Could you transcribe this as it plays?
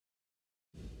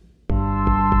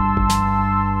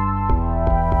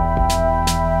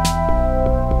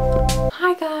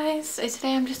Hi guys, so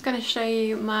today I'm just going to show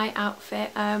you my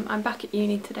outfit. I'm back at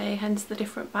uni today, hence the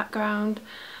different background.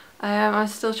 I'm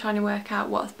still trying to work out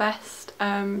what's best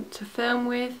to film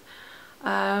with.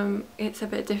 It's a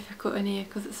bit difficult in here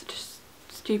because it's such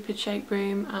a stupid shaped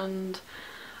room and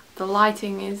the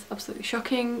lighting is absolutely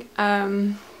shocking,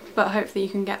 but hopefully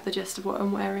you can get the gist of what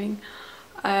I'm wearing.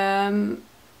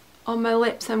 On my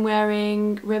lips I'm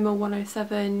wearing Rimmel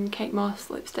 107 Kate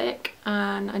Moss lipstick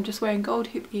and I'm just wearing gold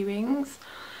hoop earrings.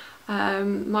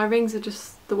 My rings are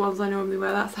just the ones I normally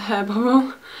wear, that's a hair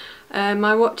bubble.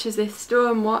 My watch is this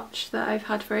Storm watch that I've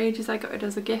had for ages. I got it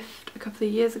as a gift a couple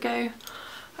of years ago.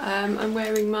 I'm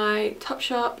wearing my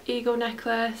Topshop eagle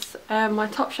necklace, my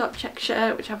Topshop check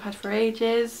shirt which I've had for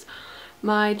ages,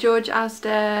 my George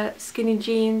Asda skinny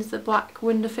jeans, the black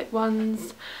Wonderfit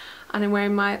ones, and I'm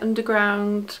wearing my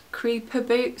Underground creeper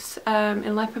boots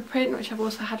in leopard print which I've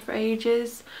also had for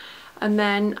ages. And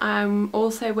then I'm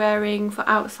also wearing for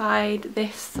outside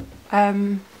this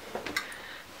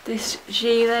this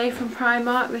gilet from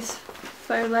Primark, this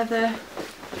faux leather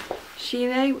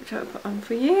gilet which I'll put on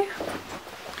for you,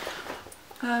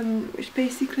 which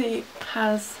basically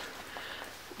has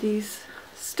these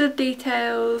stud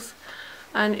details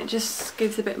and it just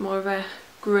gives a bit more of a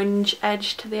grunge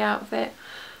edge to the outfit.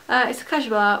 It's a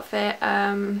casual outfit,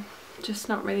 just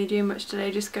not really doing much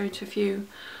today, just going to a few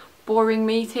boring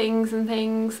meetings and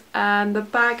things. And the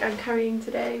bag I'm carrying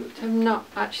today, which I'm not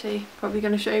actually probably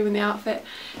going to show you in the outfit,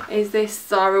 is this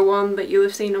Zara one that you'll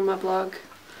have seen on my blog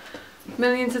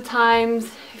millions of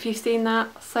times if you've seen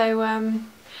that. So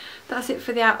that's it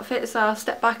for the outfit, so I'll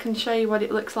step back and show you what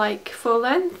it looks like full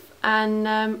length, and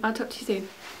I'll talk to you soon.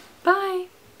 Bye!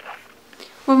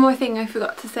 One more thing I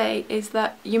forgot to say is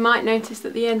that you might notice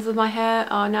that the ends of my hair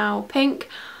are now pink.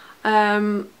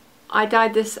 I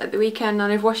dyed this at the weekend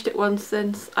and I've washed it once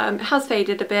since. It has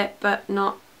faded a bit but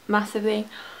not massively.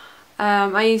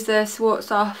 I used the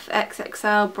Schwarzkopf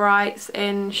XXL Brights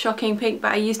in shocking pink,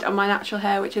 but I used it on my natural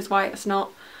hair, which is why it's not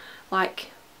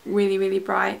like really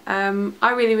bright.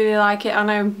 I really like it. I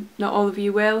know not all of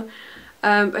you will,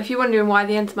 but if you're wondering why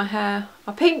the ends of my hair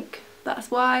are pink,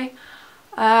 that's why.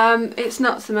 It's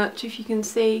not so much, if you can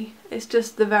see, it's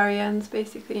just the very ends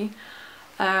basically,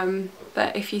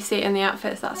 but if you see it in the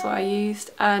outfits, that's what I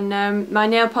used. And my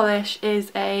nail polish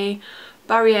is a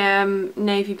Barry M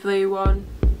navy blue one.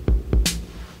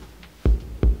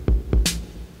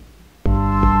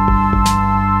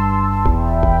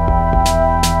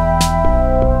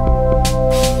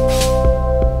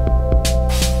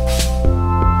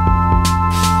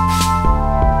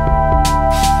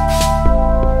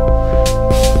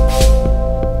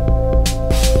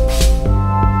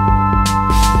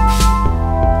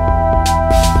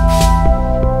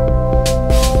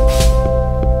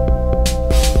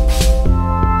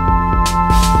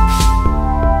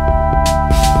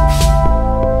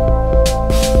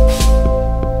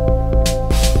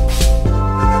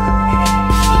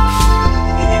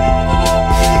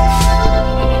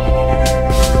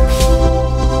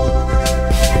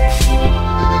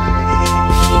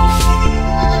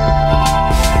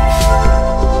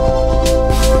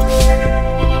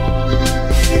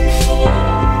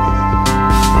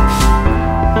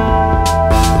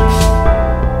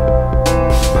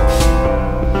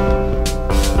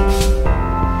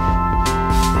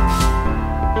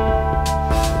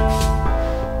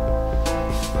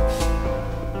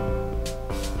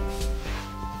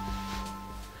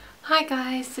 Hi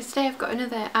guys, so today I've got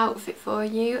another outfit for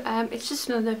you. It's just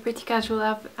another pretty casual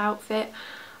outfit.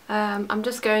 I'm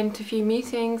just going to a few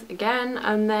meetings again,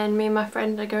 and then me and my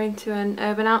friend are going to an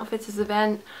Urban Outfitters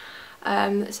event.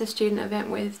 It's a student event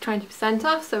with 20%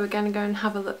 off, so we're going to go and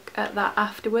have a look at that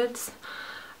afterwards.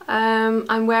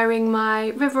 I'm wearing my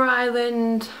River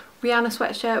Island Rihanna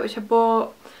sweatshirt which I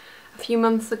bought a few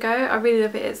months ago. I really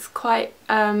love it. It's quite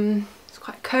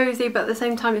cosy, but at the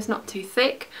same time it's not too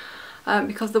thick.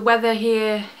 Because the weather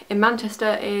here in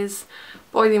Manchester is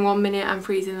boiling one minute and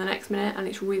freezing the next minute, and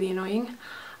it's really annoying.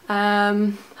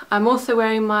 I'm also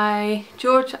wearing my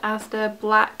George Asda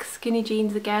black skinny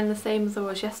jeans again, the same as I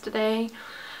was yesterday.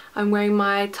 I'm wearing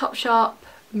my Topshop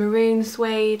maroon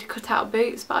suede cutout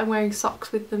boots, but I'm wearing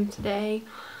socks with them today.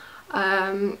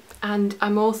 And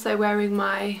I'm also wearing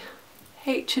my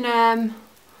H&M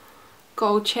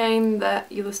gold chain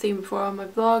that you'll have seen before on my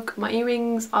blog. My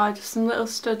earrings are just some little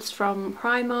studs from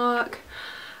Primark.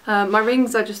 My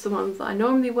rings are just the ones that I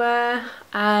normally wear,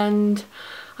 and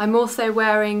I'm also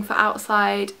wearing for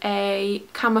outside a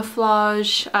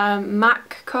camouflage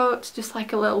MAC coat, just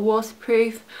like a little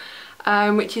waterproof,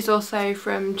 which is also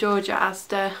from Georgia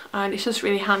Asda, and it's just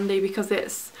really handy because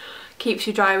it's keeps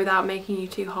you dry without making you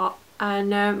too hot.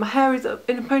 and my hair is up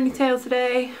in a ponytail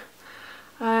today.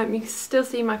 You can still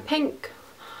see my pink,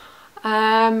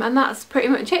 and that's pretty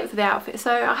much it for the outfit.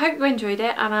 So I hope you enjoyed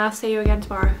it, and I'll see you again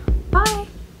tomorrow. Bye!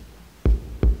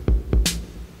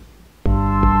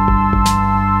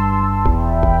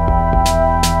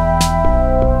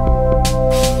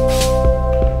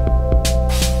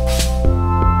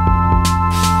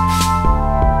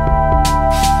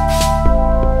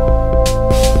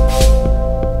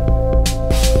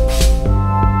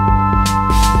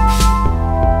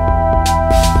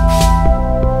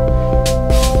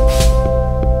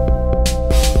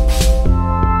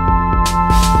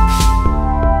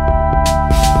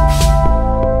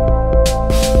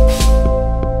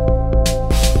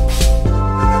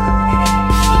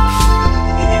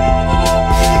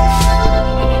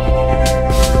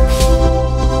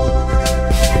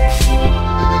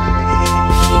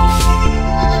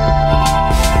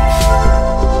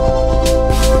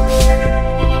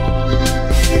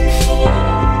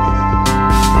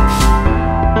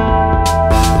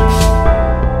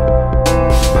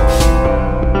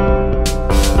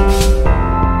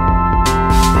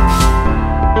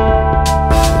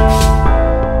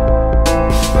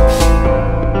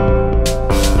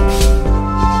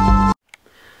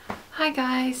 Hi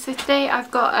guys, so today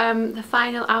I've got the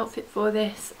final outfit for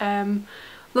this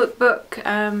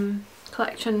lookbook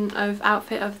collection of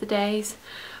outfit of the days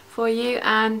for you,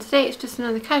 and today it's just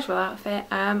another casual outfit.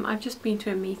 I've just been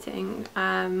to a meeting,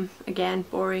 again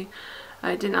boring,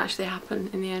 it didn't actually happen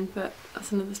in the end, but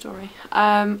that's another story.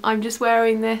 I'm just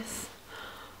wearing this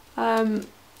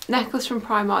necklace from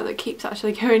Primark that keeps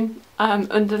actually going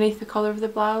underneath the collar of the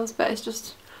blouse, but it's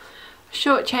just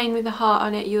short chain with a heart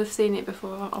on it. You'll have seen it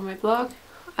before on my blog.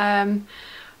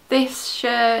 This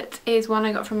shirt is one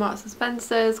I got from Marks and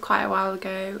Spencer's quite a while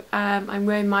ago. I'm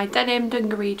wearing my denim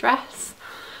dungaree dress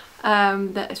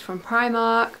that is from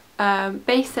Primark.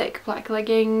 Basic black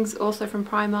leggings, also from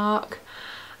Primark.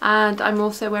 And I'm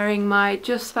also wearing my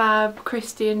Just Fab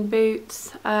Christian boots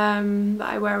that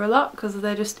I wear a lot because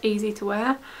they're just easy to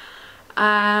wear.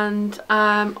 And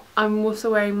I'm also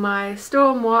wearing my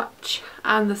Storm watch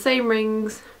and the same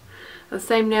rings, the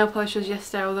same nail polish as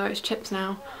yesterday, although it's chips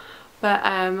now, but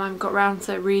I've got round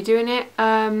to redoing it.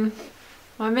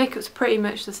 My makeup's pretty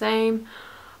much the same.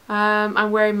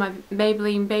 I'm wearing my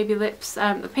Maybelline Baby Lips,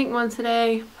 the pink one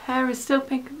today. Hair is still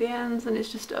pink at the ends and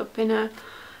it's just up in a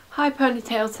high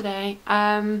ponytail today.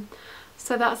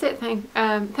 So that's it.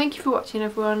 Thank you for watching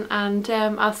everyone, and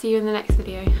I'll see you in the next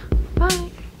video.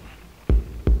 Bye!